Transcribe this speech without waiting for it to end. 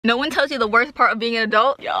No one tells you the worst part of being an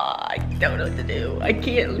adult. Yeah, I don't know what to do. I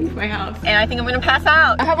can't leave my house. And I think I'm gonna pass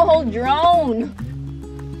out. I have a whole drone.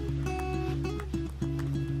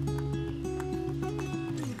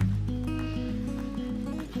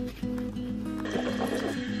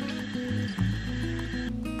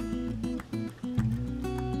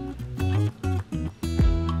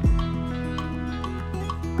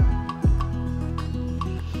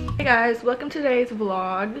 Hey guys, welcome to today's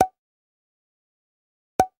vlog.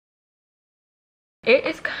 It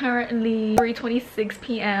is currently 3:26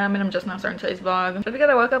 p.m. and I'm just now starting today's vlog. That's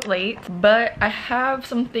because I woke up late, but I have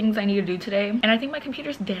some things I need to do today and I think my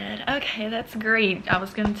computer's dead. Okay, that's great. I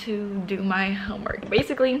was going to do my homework.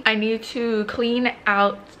 Basically, I need to clean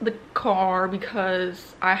out the car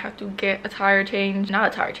because I have to get a tire change.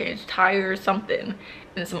 Not a tire change, tire something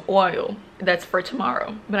and some oil. That's for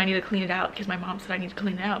tomorrow, but I need to clean it out because my mom said I need to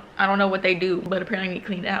clean it out. I don't know what they do, but apparently I need to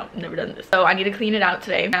clean it out. I've never done this, so I need to clean it out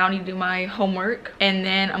today. Now I need to do my homework, and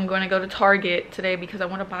then I'm going to go to Target today because I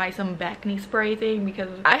want to buy some back knee spray thing because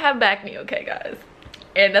I have back knee, okay guys,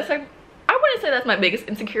 and that's like, I wouldn't say that's my biggest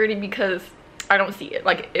insecurity because I don't see it.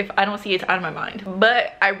 Like, if I don't see it, it's out of my mind.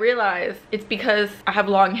 But I realize it's because I have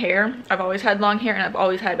long hair. I've always had long hair and I've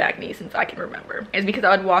always had back knee since I can remember. It's because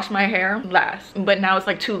I would wash my hair last, but now it's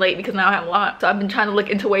like too late because now I have a lot. So I've been trying to look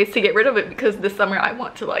into ways to get rid of it because this summer I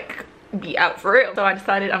want to like be out for real. So I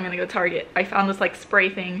decided I'm gonna go to Target. I found this like spray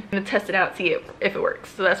thing. I'm gonna test it out, see if it works.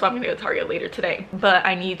 So that's why I'm gonna go to Target later today. But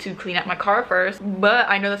I need to clean out my car first. But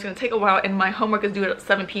I know that's gonna take a while and my homework is due at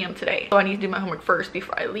 7 p.m. today. So I need to do my homework first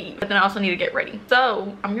before I leave. But then I also need to get ready.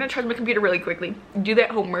 So I'm gonna charge my computer really quickly, do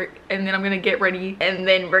that homework, and then I'm gonna get ready and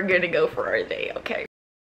then we're gonna go for our day, okay?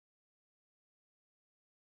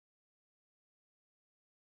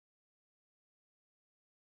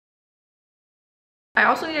 I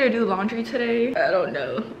also need to do laundry today. I don't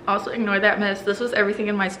know. Also ignore that mess. This was everything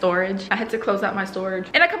in my storage. I had to close out my storage.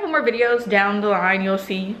 In a couple more videos down the line, you'll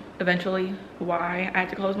see eventually why I had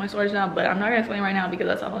to close my storage down, but I'm not gonna explain right now because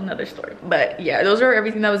that's a whole nother story. But yeah, those are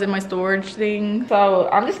everything that was in my storage thing. So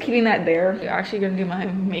I'm just keeping that there. I'm actually gonna do my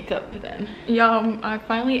makeup then. Y'all, I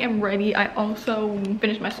finally am ready. I also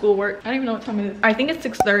finished my schoolwork. I don't even know what time it is. I think it's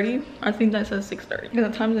 6:30. I think that says 6:30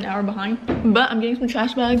 because the time's an hour behind. But I'm getting some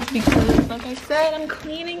trash bags because like I said, I'm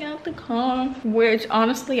cleaning out the car, which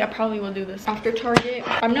honestly I probably will do this after Target.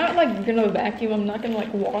 I'm not like gonna vacuum. I'm not gonna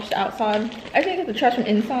like wash outside. I think get the trash from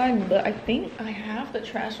inside, but I think I have the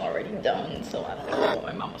trash already done, so I don't know what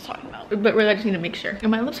my mom was talking about. But really I just need to make sure.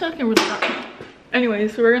 And my lips are looking really dark.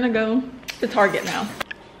 Anyways, so we're gonna go to Target now.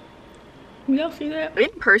 Y'all see that? In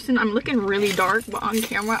person I'm looking really dark, but on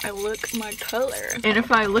camera I look my color. And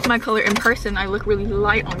if I look my color in person, I look really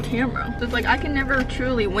light on camera. So it's like I can never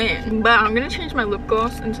truly win. But I'm gonna change my lip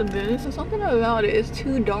gloss into this, and something about it is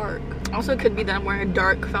too dark. Also, it could be that I'm wearing a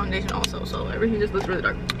dark foundation also, so everything just looks really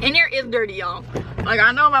dark. In here is dirty, y'all. Like,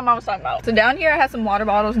 I know what my mom was talking about. So down here I have some water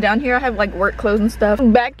bottles. Down here I have like work clothes and stuff.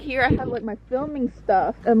 Back here I have like my filming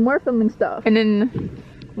stuff and more filming stuff. And then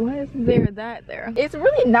why is that there? It's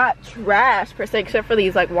really not trash per se, except for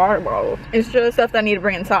these like water bottles. It's just stuff that I need to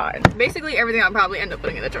bring inside. Basically everything I'll probably end up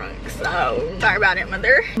putting in the trunk, so sorry about it,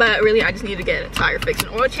 mother. But really I just need to get a tire fix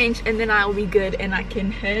and oil change, and then I'll be good and I can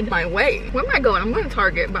head my way. Where am I going? I'm going to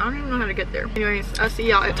Target, but I don't even know how to get there. Anyways, I'll see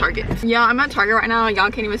y'all at Target. Yeah, I'm at Target right now. Y'all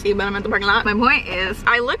can't even see, but I'm at the parking lot. My point is,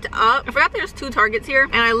 I looked up, I forgot there's 2 Targets here,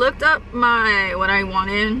 and I looked up what I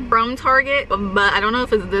wanted from Target, but I don't know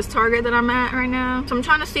if it's this Target that I'm at right now. So I'm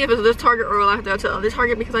trying to see if it's this Target or I have to go to the other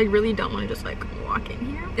Target because I really don't want to just like walk in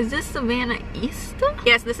here. Is this Savannah East?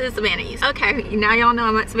 Yes, this is Savannah East. Okay, now y'all know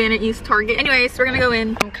I'm at Savannah East Target. Anyways, we're gonna go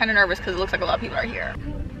in. I'm kind of nervous because it looks like a lot of people are here.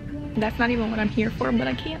 That's not even what I'm here for, but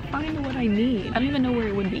I can't find what I need. I don't even know where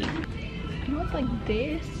it would be. I know it's like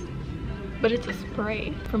this, but it's a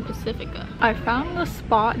spray from Pacifica. I found the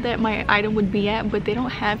spot that my item would be at, but they don't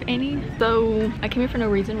have any. So I came here for no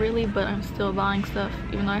reason really, but I'm still buying stuff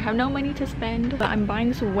even though I have no money to spend. But I'm buying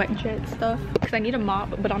this wet jet stuff because I need a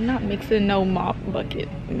mop, but I'm not mixing no mop bucket.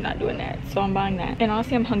 I'm not doing that. So I'm buying that. And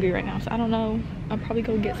honestly, I'm hungry right now, so I don't know. I'll probably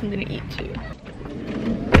go get something to eat too.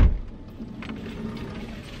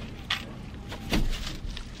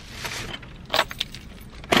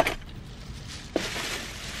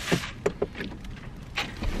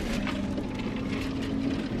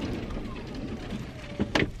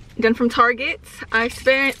 done from Target. I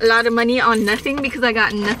spent a lot of money on nothing because I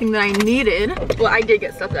got nothing that I needed. Well, I did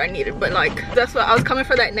get stuff that I needed, but like that's what I was coming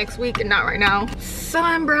for, that next week and not right now. So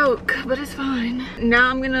I'm broke, but it's fine. Now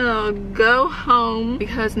I'm gonna go home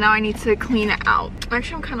because now I need to clean it out.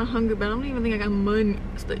 Actually, I'm kind of hungry, but I don't even think I got money.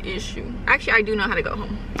 That's the issue. Actually, I do know how to go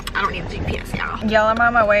home. I don't need the GPS, y'all. Y'all, I'm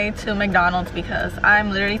on my way to McDonald's because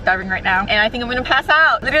I'm literally starving right now and I think I'm gonna pass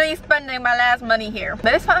out. Literally spending my last money here.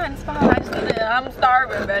 But it's fine, it's fine. I'm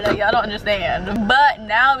starving, but like, y'all don't understand. But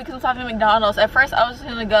now because I'm stopping at McDonald's, at first I was just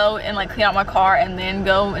gonna go and like clean out my car and then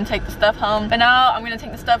go and take the stuff home. But now I'm gonna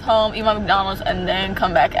take the stuff home, eat my McDonald's, and then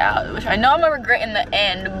come back out. Which I know I'm gonna regret in the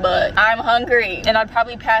end, but I'm hungry and I'd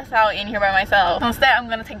probably pass out in here by myself. So instead, I'm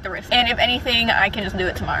gonna take the risk. And if anything, I can just do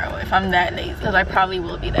it tomorrow if I'm that lazy. Because I probably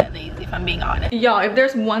will be that lazy if I'm being honest. Y'all, if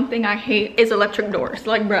there's one thing I hate, is electric doors.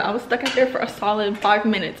 Like, bro, I was stuck out there for a solid 5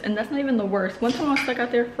 minutes and that's not even the worst. One time I was stuck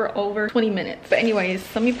out there for over 20 minutes. But anyways,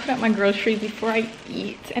 let me put up my groceries before I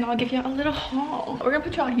eat and I'll give y'all a little haul. We're gonna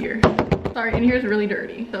put y'all here. Sorry, in here is really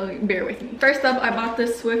dirty, so bear with me. First up, I bought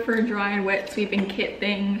this Swiffer dry and wet sweeping kit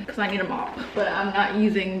thing because I need a mop. But I'm not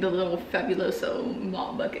using the little Fabuloso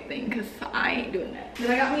mop bucket thing because I ain't doing that.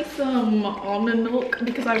 Then I got me some almond milk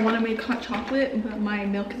because I want to make hot chocolate, but my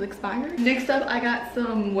milk is expired. Next up, I got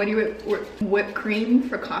some whipped cream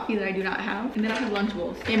for coffee that I do not have. And then I have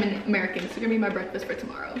Lunchables. I'm an American, so it's gonna be my breakfast for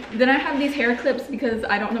tomorrow. Then I have these hair clips because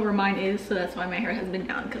I don't know where mine is, so that's why my hair has been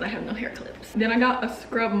down because I have no hair clips. Then I got a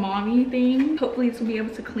Scrub Mommy thing. Hopefully this will be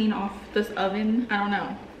able to clean off this oven. I don't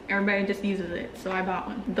know. Everybody just uses it, so I bought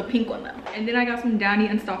one. The pink one though. And then I got some Downy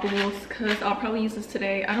Unstoppables because I'll probably use this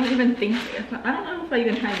today. I don't even think, I don't know if I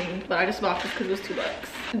even have any, but I just bought this because it was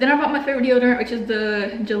 $2. Then I bought my favorite deodorant, which is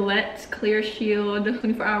the Gillette Clear Shield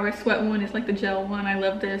 24-hour sweat one. It's like the gel one. I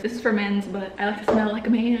love this. This is for men's, but I like to smell like a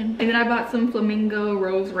man. And then I bought some Flamingo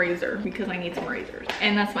Rose Razor because I need some razors.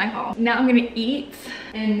 And that's my haul. Now I'm gonna eat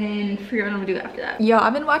and then figure out what I'm gonna do after that. Yo,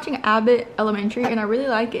 I've been watching Abbott Elementary and I really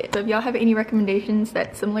like it. So if y'all have any recommendations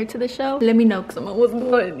that's similar to the show, let me know because I'm almost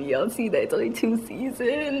done. Y'all see that it's only 2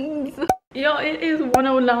 seasons. Yo, it is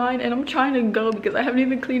 1:09 and I'm trying to go because I haven't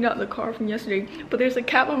even cleaned out the car from yesterday, but there's a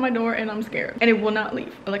cat on my door and I'm scared and it will not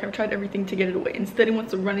leave. Like, I've tried everything to get it away. Instead it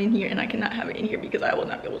wants to run in here and I cannot have it in here because I will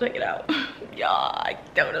not be able to take it out. Yeah, I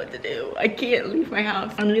don't know what to do. I can't leave my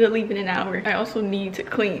house. I'm gonna leave in an hour. I also need to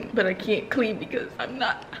clean, but I can't clean because I'm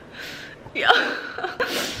not, yeah.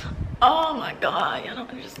 Oh my god, I don't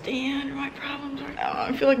understand my problems right now.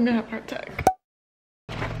 I feel like I'm gonna have a heart attack.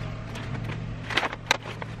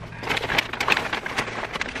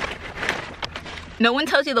 No one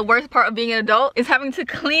tells you the worst part of being an adult is having to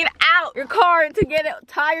clean out your car to get a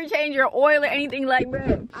tire change or oil or anything like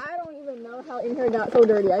that. I don't even know how in here got so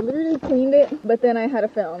dirty. I literally cleaned it, but then I had a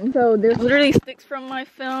film. So there's literally sticks from my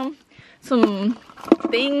film, some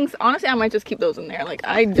things. Honestly, I might just keep those in there. Like,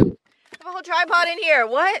 I do have a whole tripod in here.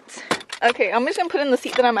 What? Okay, I'm just gonna put in the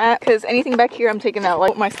seat that I'm at because anything back here I'm taking out,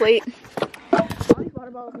 like my slate. All these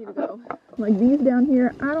water bottles need to go. Like these down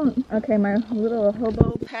here, I don't, okay, my little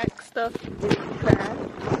hobo pack stuff is trash.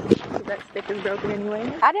 So that stick is broken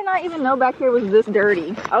anyway. I did not even know back here was this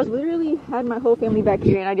dirty. I was literally had my whole family back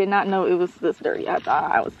here and I did not know it was this dirty. I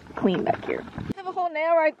thought I was clean back here. I have a whole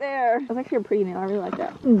nail right there. It's actually a pretty nail, I really like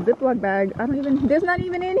that. Ziploc bag, I don't even, there's not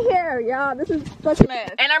even in here, y'all. This is such a mess.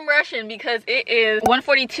 And I'm rushing because it is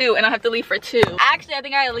 1:42 and I have to leave for 2. Actually, I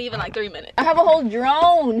think I leave in like 3 minutes. I have a whole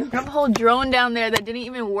drone. I have a whole drone down there that didn't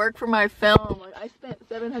even work for my film. Like, I spent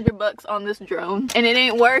 700 bucks on this drone and it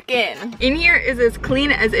ain't working. In here is as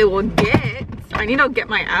clean as it will get. I need to get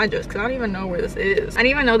my address because I don't even know where this is. I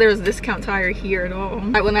didn't even know there was discount tire here at all.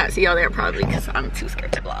 I will not see y'all there probably because I'm too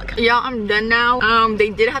scared to vlog. Y'all, I'm done now. They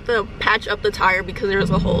did have to patch up the tire because there was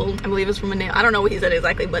a hole. I believe it's from a nail. I don't know what he said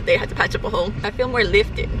exactly, but they had to patch up a hole. I feel more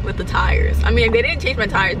lifted with the tires. I mean, they didn't change my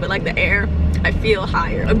tires, but like the air, I feel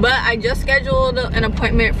higher. But I just scheduled an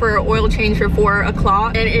appointment for an oil change for 4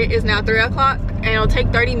 o'clock and it is now 3 o'clock and it'll take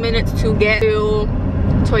 30 minutes to get to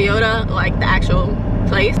Toyota, like the actual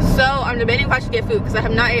place. So I'm debating if I should get food because I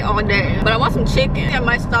have not ate all day, but I want some chicken. I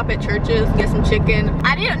might stop at Church's, get some chicken.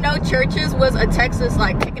 I didn't know Church's was a Texas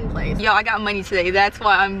like chicken place. Yo, I got money today. That's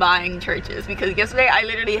why I'm buying Church's, because yesterday I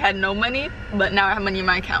literally had no money, but now I have money in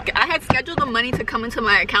my account. I had scheduled the money to come into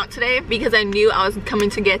my account today because I knew I was coming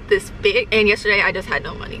to get this fit, and yesterday I just had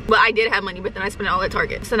no money. But I did have money, but then I spent it all at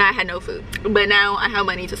Target, so now I had no food. But now I have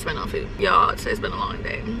money to spend on food. Y'all, today's been a long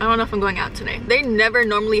day. I don't know if I'm going out today. They never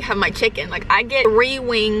normally have my chicken. Like, I get 3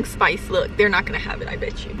 wings spice. Look, they're not gonna have it, I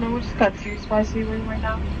bet you. No, we just got 2 spicy wings right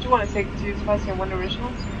now. Do you want to take 2 spicy and 1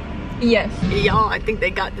 originals? Yes. Y'all, I think they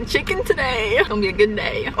got the chicken today. It's gonna be a good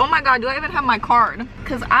day. Oh my god, do I even have my card?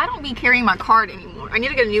 Because I don't be carrying my card anymore. I need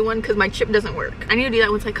to get a new one because my chip doesn't work. I need to do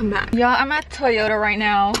that once I come back. Yeah, I'm at Toyota right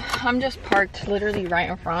now. I'm just parked literally right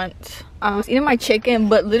in front. I was eating my chicken,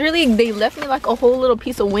 but literally they left me like a whole little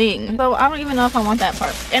piece of wing. So I don't even know if I want that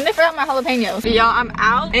part. And they forgot my jalapenos. Y'all, I'm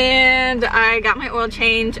out and I got my oil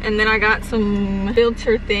change and then I got some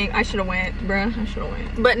filter thing. I should have went, bruh. I should have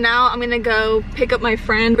went. But now I'm gonna go pick up my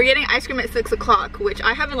friend. We're getting ice cream at 6 o'clock, which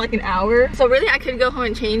I have in like an hour. So really I could go home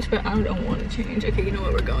and change, but I don't want to change. Okay, you know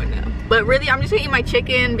what, we're going now. But really I'm just gonna eat my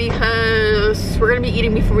chicken because we're gonna be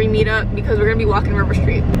eating before we meet up because we're gonna be walking River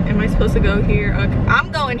Street. Am I supposed to go here? Okay.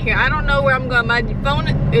 I'm going here. I don't know where I'm going. My phone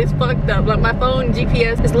is fucked up. Like my phone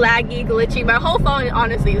GPS is laggy, glitchy. My whole phone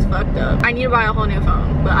honestly is fucked up. I need to buy a whole new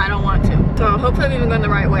phone, but I don't want to. So hopefully I'm even going the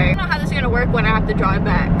right way. I don't know how this is gonna work when I have to drive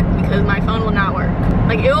back because my phone will not work.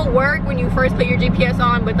 Like it will work when you first put your GPS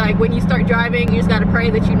on, but like when you start driving, you just gotta pray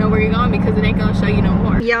that you know where you're going because it ain't gonna show you no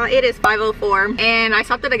more. Yeah, it is 5:04 and I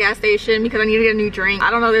stopped at a gas station because I need to get a new drink.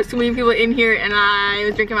 I don't know, there's too many people in here and I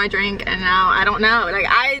was drinking my drink and now I don't know. Like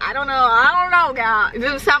I don't know, guys.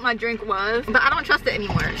 This is how my drink was, but I don't trust it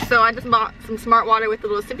anymore. So I just bought some Smart Water with a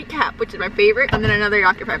little sippy cap, which is my favorite, and then another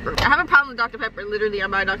Dr. Pepper. I have a problem with Dr. Pepper. Literally, I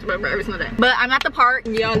buy Dr. Pepper every single day. But I'm at the park.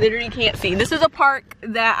 Y'all literally can't see. This is a park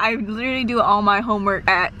that I literally do all my homework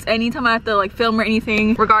at. Anytime I have to like film or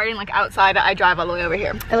anything regarding like outside, I drive all the way over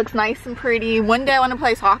here. It looks nice and pretty. One day I want to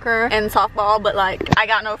play soccer and softball, but like I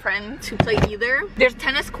got no friends to play either. There's a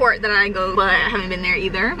tennis court that I go, but I haven't been there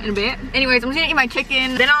either in a bit. Anyways, I'm just gonna eat my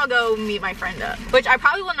chicken, then I'll go meet my friend up, which I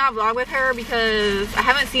probably will not vlog with her because I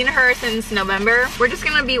haven't seen her since November. We're just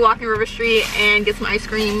gonna be walking River Street and get some ice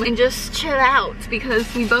cream and just chill out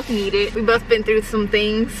because we both need it. We both been through some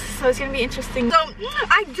things, so it's gonna be interesting. So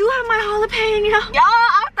I do have my jalapeno. Y'all,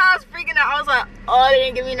 I thought I was freaking out. I was like, oh, they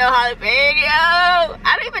didn't give me no jalapeno.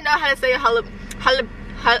 I don't even know how to say jalapeno.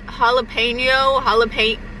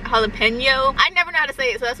 I never know how to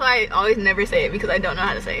say it, so that's why I always never say it because I don't know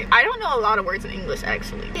how to say it. I don't know a lot of words in English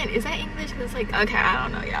actually. Man, is that English? Because like, okay, I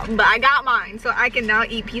don't know, yeah. But I got mine, so I can now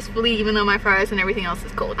eat peacefully even though my fries and everything else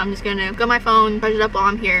is cold. I'm just gonna go my phone, charge it up while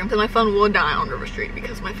I'm here because my phone will die on River Street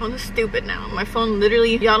because my phone is stupid now. My phone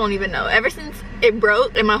literally, y'all don't even know. Ever since it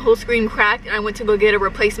broke and my whole screen cracked and I went to go get a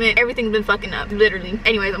replacement, everything's been fucking up, literally.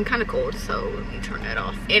 Anyways, I'm kind of cold, so let me turn that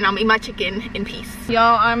off. And I'll eat my chicken in peace.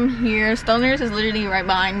 Y'all, I'm here. Stoners is literally right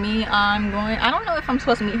behind me. I don't know if I'm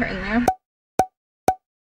supposed to meet her in there.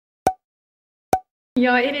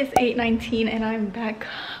 Y'all, it is 8:19 and I'm back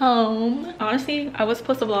home. Honestly, I was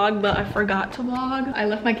supposed to vlog, but I forgot to vlog. I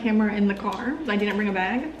left my camera in the car. I didn't bring a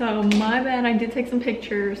bag. So my bad, I did take some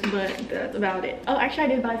pictures, but that's about it. Oh, actually I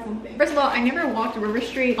did buy something. First of all, I never walked River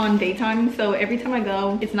Street on daytime. So every time I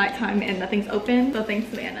go, it's nighttime and nothing's open. So thanks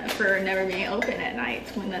Savannah for never being open at night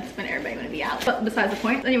when that's when everybody's gonna be out. But besides the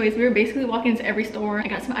point, anyways, we were basically walking into every store. I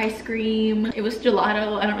got some ice cream. It was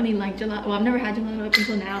gelato. I don't really like gelato. Well, I've never had gelato up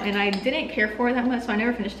until now and I didn't care for it that much. So I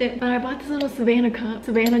never finished it, but I bought this little Savannah cup,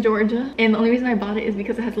 Savannah, Georgia, and the only reason I bought it is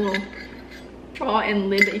because it has a little straw and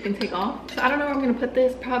lid that you can take off. So I don't know where I'm gonna put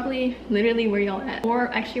this, probably literally where y'all at, or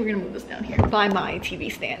actually we're gonna move this down here by my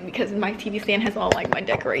TV stand because my TV stand has all like my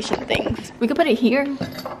decoration things. We could put it here.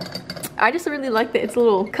 I just really like that it's a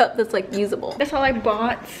little cup that's like usable. That's all I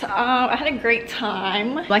bought. I had a great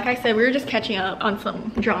time. Like I said, we were just catching up on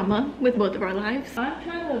some drama with both of our lives. I'm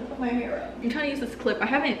trying to put my hair up. I'm trying to use this clip. I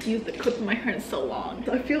haven't used the clip in my hair in so long.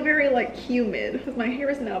 So I feel very like humid because my hair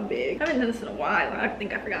is now big. I haven't done this in a while. I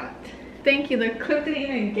think I forgot. Thank you, the clip didn't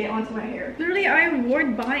even get onto my hair. Literally, I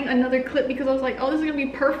avoid buying another clip because I was like, oh, this is gonna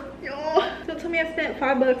be perfect. Oh. So tell me I spent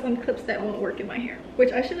 $5 on clips that won't work in my hair,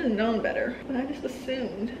 which I should have known better, but I just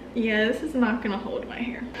assumed. Yeah, this is not gonna hold my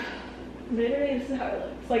hair. Literally, this is how it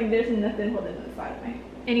looks. Like there's nothing holding the side of my hair.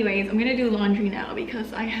 Anyways, I'm gonna do laundry now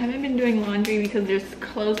because I haven't been doing laundry because there's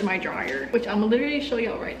clothes in my dryer, which I'm gonna literally show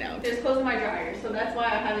y'all right now. There's clothes in my dryer, so that's why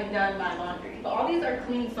I haven't done my laundry. But all these are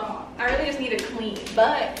clean soft. I really just need to clean,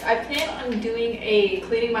 but I plan on doing a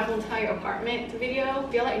cleaning my whole entire apartment video.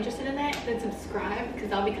 If y'all are interested in that, then subscribe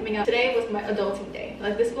because I'll be coming out. Today was my adulting day.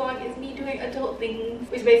 Like this vlog is me doing adult things,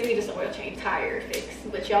 which is basically just an oil change, tire fix,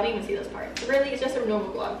 but y'all didn't even see those parts. Really, it's just a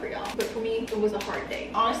normal vlog for y'all, but for me, it was a hard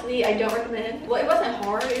day. Honestly, I don't recommend. Well, it wasn't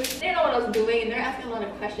hard. They didn't know what I was doing and they're asking a lot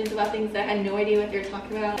of questions about things that I had no idea what they were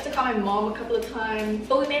talking about. I had to call my mom a couple of times,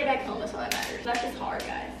 but we made it back home. That's all that matters. That's just hard,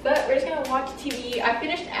 guys. But we're just gonna watch TV. I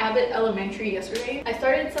finished Abbott Elementary yesterday. I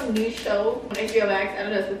started some new show on HBO Max. I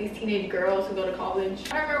don't know, it's with these teenage girls who go to college.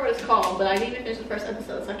 I don't remember what it's called, but I didn't even finish the first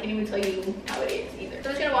episode, so I can't even tell you how it is either. So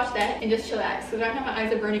I'm just gonna watch that and just chillax because right now my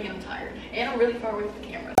eyes are burning and I'm tired. And I'm really far away from the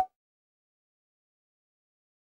camera.